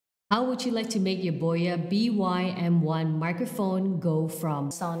How would you like to make your Boya BY-M1 microphone go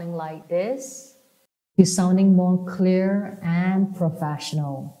from sounding like this to sounding more clear and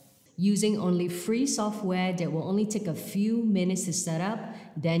professional? Using only free software that will only take a few minutes to set up,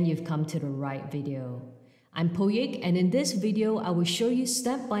 then you've come to the right video. I'm Poyik, and in this video, I will show you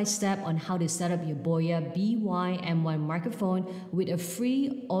step by step on how to set up your Boya BY-M1 microphone with a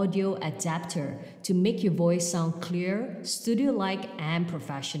free audio adapter to make your voice sound clear, studio-like, and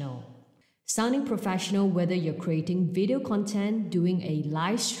professional. Sounding professional whether you're creating video content, doing a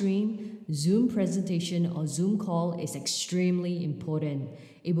live stream, Zoom presentation, or Zoom call is extremely important.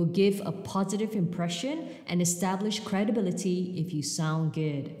 It will give a positive impression and establish credibility if you sound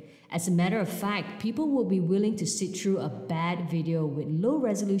good. As a matter of fact, people will be willing to sit through a bad video with low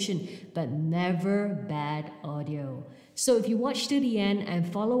resolution but never bad audio. So if you watch to the end and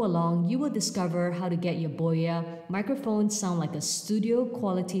follow along, you will discover how to get your Boya microphone sound like a studio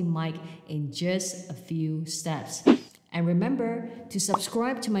quality mic in just a few steps. And remember to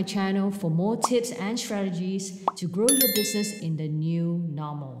subscribe to my channel for more tips and strategies to grow your business in the new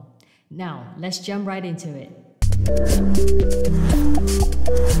normal. Now, let's jump right into it.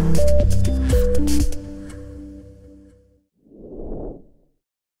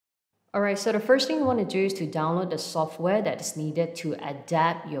 Alright, so the first thing you want to do is to download the software that is needed to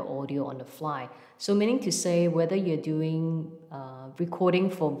adapt your audio on the fly. So meaning to say whether you're doing recording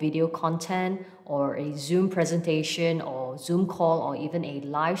for video content or a Zoom presentation or Zoom call or even a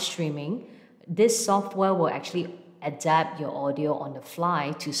live streaming, this software will actually adapt your audio on the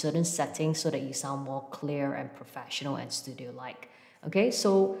fly to certain settings so that you sound more clear and professional and studio-like. Okay,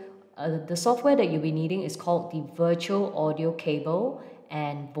 so the software that you'll be needing is called the Virtual Audio Cable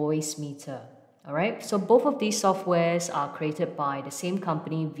and Voicemeeter. All right, so both of these softwares are created by the same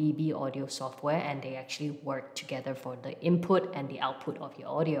company, VB Audio Software, and they actually work together for the input and the output of your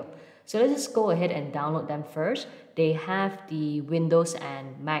audio. So let's just go ahead and download them first. They have the Windows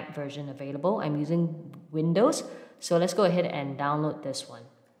and Mac version available. I'm using Windows, so let's go ahead and download this one.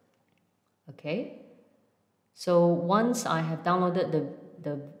 Okay, so once I have downloaded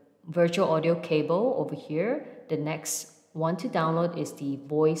the virtual audio cable over here, the next one to download is the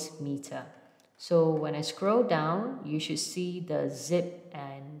Voicemeeter. So when I scroll down, you should see the zip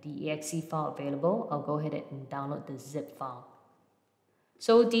and the exe file available. I'll go ahead and download the zip file.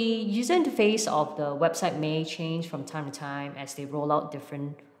 So the user interface of the website may change from time to time as they roll out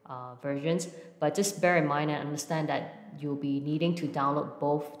different versions, but just bear in mind and understand that you'll be needing to download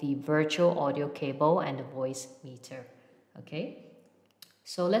both the virtual audio cable and the Voicemeeter. Okay,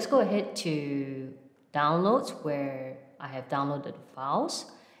 so let's go ahead to downloads where I have downloaded the files.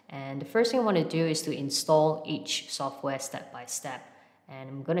 And the first thing I want to do is to install each software step by step. And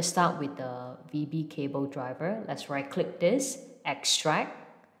I'm going to start with the VB cable driver. Let's right click this, extract,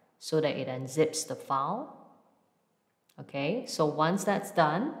 so that it unzips the file. Okay, so once that's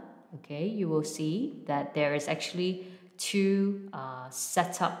done, okay, you will see that there is actually two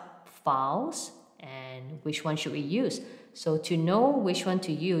setup files, and which one should we use? So to know which one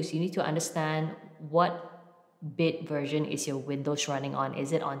to use, you need to understand what bit version is your Windows running on.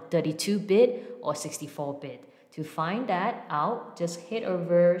 Is it on 32-bit or 64-bit? To find that out, just head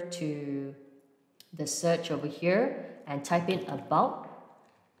over to the search over here and type in about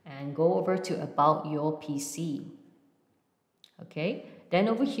and go over to about your PC. Okay, then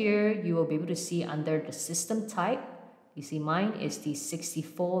over here you will be able to see under the system type, you see mine is the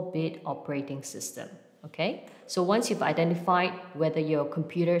 64-bit operating system. Okay, so once you've identified whether your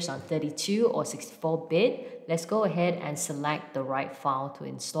computer is on 32 or 64-bit, let's go ahead and select the right file to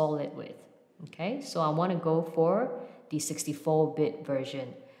install it with. Okay, so I want to go for the 64-bit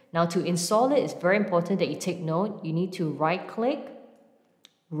version. Now to install it, it's very important that you take note. You need to right-click,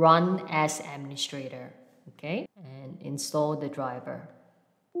 run as administrator, okay, and install the driver.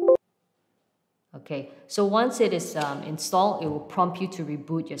 Okay, so once it is installed, it will prompt you to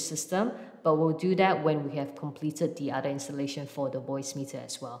reboot your system, but we'll do that when we have completed the other installation for the Voicemeeter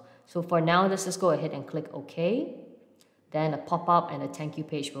as well. So for now, let's just go ahead and click OK. Then a pop-up and a thank you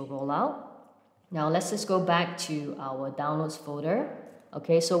page will roll out. Now let's just go back to our downloads folder.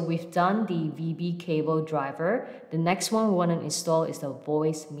 Okay, so we've done the VB cable driver. The next one we want to install is the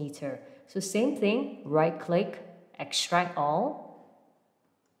Voicemeeter. So same thing, right-click, extract all.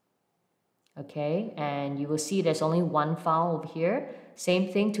 Okay, and you will see there's only one file over here.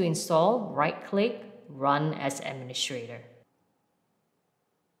 Same thing to install, right-click, run as administrator.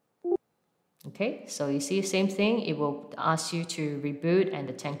 Okay, so you see the same thing, it will ask you to reboot and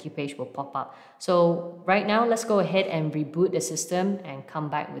the thank you page will pop up. So right now, let's go ahead and reboot the system and come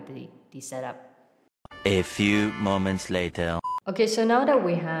back with the setup. A few moments later. Okay, so now that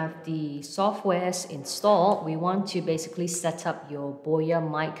we have the softwares installed, we want to basically set up your Boya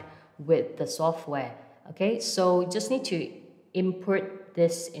mic with the software. Okay, so you just need to input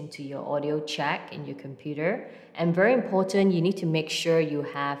this into your audio jack in your computer. And very important, you need to make sure you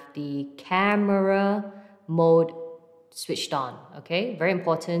have the camera mode switched on. Okay, very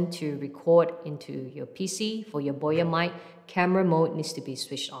important to record into your PC for your Boya mic. Camera mode needs to be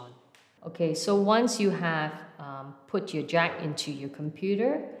switched on. Okay, so once you have put your jack into your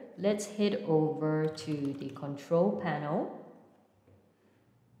computer, let's head over to the control panel.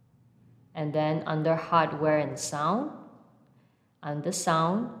 And then under hardware and sound, under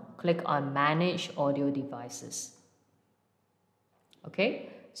sound, click on manage audio devices. Okay,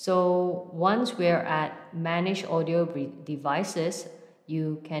 so once we're at manage audio devices,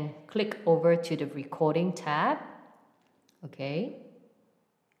 you can click over to the recording tab. Okay,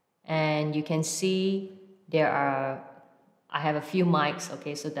 and you can see I have a few mics,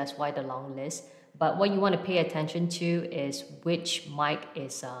 okay, so that's why the long list. But what you want to pay attention to is which mic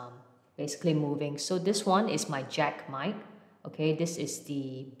is basically moving. So this one is my jack mic, okay, this is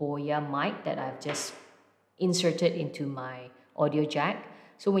the Boya mic that I've just inserted into my audio jack.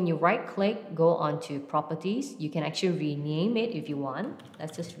 So when you right click, go on to properties, you can actually rename it if you want.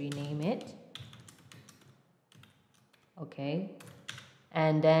 Let's just rename it. Okay.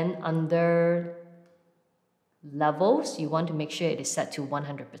 And then under levels, you want to make sure it is set to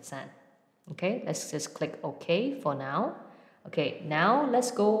 100%. Okay, let's just click OK for now. Okay, now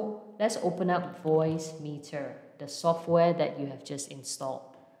let's open up Voicemeeter, the software that you have just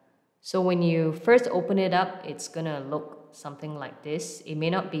installed. So when you first open it up, it's gonna look something like this. It may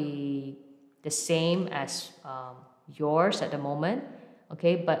not be the same as yours at the moment.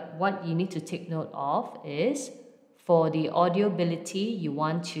 Okay, but what you need to take note of is for the Audibility, you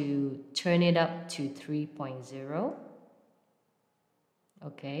want to turn it up to 3.0.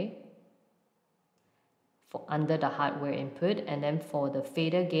 Okay. For under the hardware input, and then for the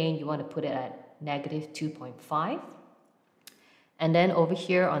fader gain, you want to put it at -2.5. And then over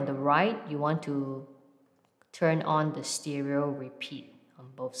here on the right, you want to turn on the stereo repeat on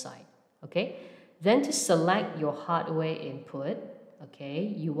both sides. Okay. Then to select your hardware input, okay,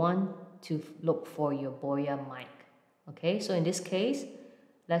 you want to look for your Boya mic. Okay, so in this case,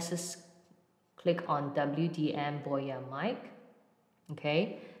 let's just click on WDM Boya mic.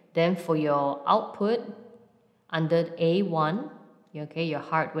 Okay, then for your output, under A1, okay, your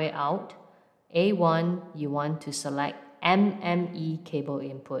hardware out, A1, you want to select MME cable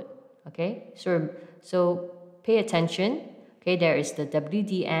input. Okay, so pay attention. Okay, there is the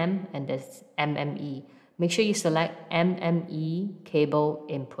WDM and there's MME. Make sure you select MME cable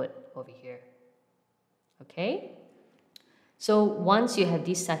input over here. Okay. So once you have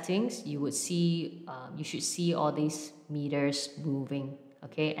these settings, you should see all these meters moving,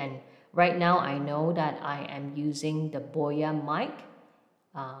 okay? And right now I know that I am using the Boya mic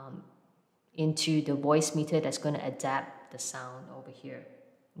into the Voicemeeter that's going to adapt the sound over here,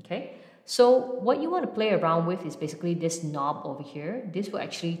 okay? So what you want to play around with is basically this knob over here. This will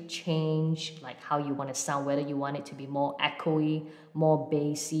actually change like how you want to sound, whether you want it to be more echoey, more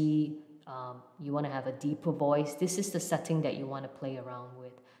bassy, you want to have a deeper voice. This is the setting that you want to play around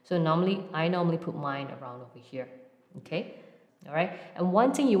with. So I normally put mine around over here. Okay, all right. And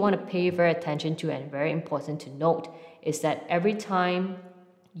one thing you want to pay very attention to and very important to note is that every time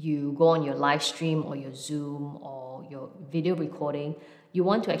you go on your live stream or your Zoom or your video recording, you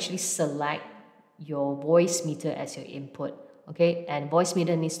want to actually select your Voicemeeter as your input. Okay, and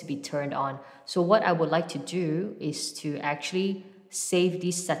Voicemeeter needs to be turned on. So what I would like to do is to actually save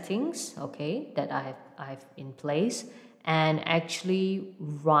these settings, okay, that I have in place, and actually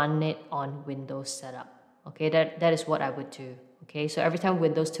run it on Windows setup. Okay, that is what I would do. Okay, so every time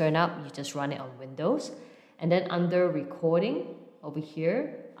Windows turn up, you just run it on Windows. And then under recording over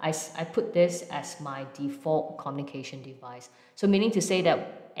here, I put this as my default communication device. So meaning to say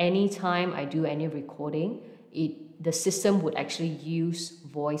that anytime I do any recording, the system would actually use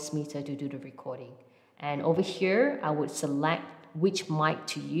Voicemeeter to do the recording. And over here, I would select which mic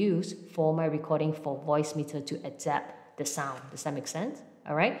to use for my recording for Voicemeeter to adapt the sound. Does that make sense?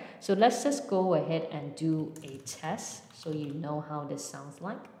 All right, so let's just go ahead and do a test so you know how this sounds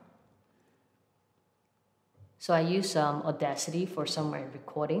like. So I use Audacity for some of my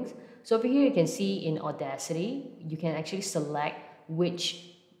recordings. So over here you can see in Audacity, you can actually select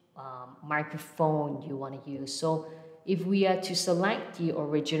which microphone you want to use. So if we are to select the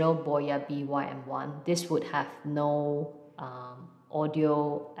original Boya BY-M1, this would have no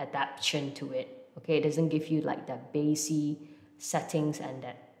audio adaptation to it. Okay, it doesn't give you like that bassy settings and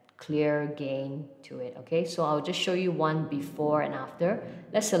that clear gain to it. Okay, so I'll just show you one before and after.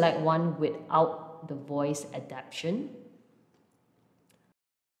 Let's select one without the voice adaptation.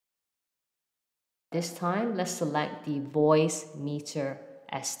 This time, let's select the voice meter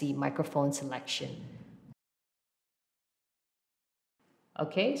as the microphone selection.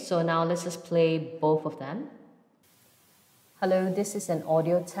 Okay, so now let's just play both of them. Hello, this is an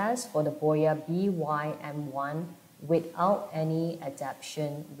audio test for the Boya BY-M1 without any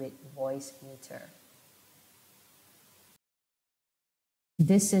adaptation with voice meter.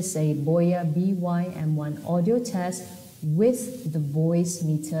 This is a Boya BY-M1 audio test with the voice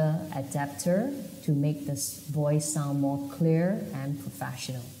meter adapter to make the voice sound more clear and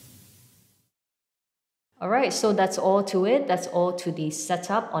professional. Alright, so that's all to it. That's all to the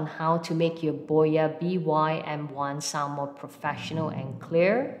setup on how to make your Boya BY-M1 sound more professional and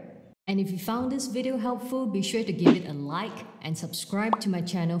clear. And if you found this video helpful, be sure to give it a like and subscribe to my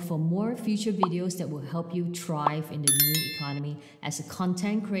channel for more future videos that will help you thrive in the new economy as a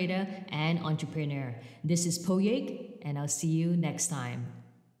content creator and entrepreneur. This is Boya, and I'll see you next time.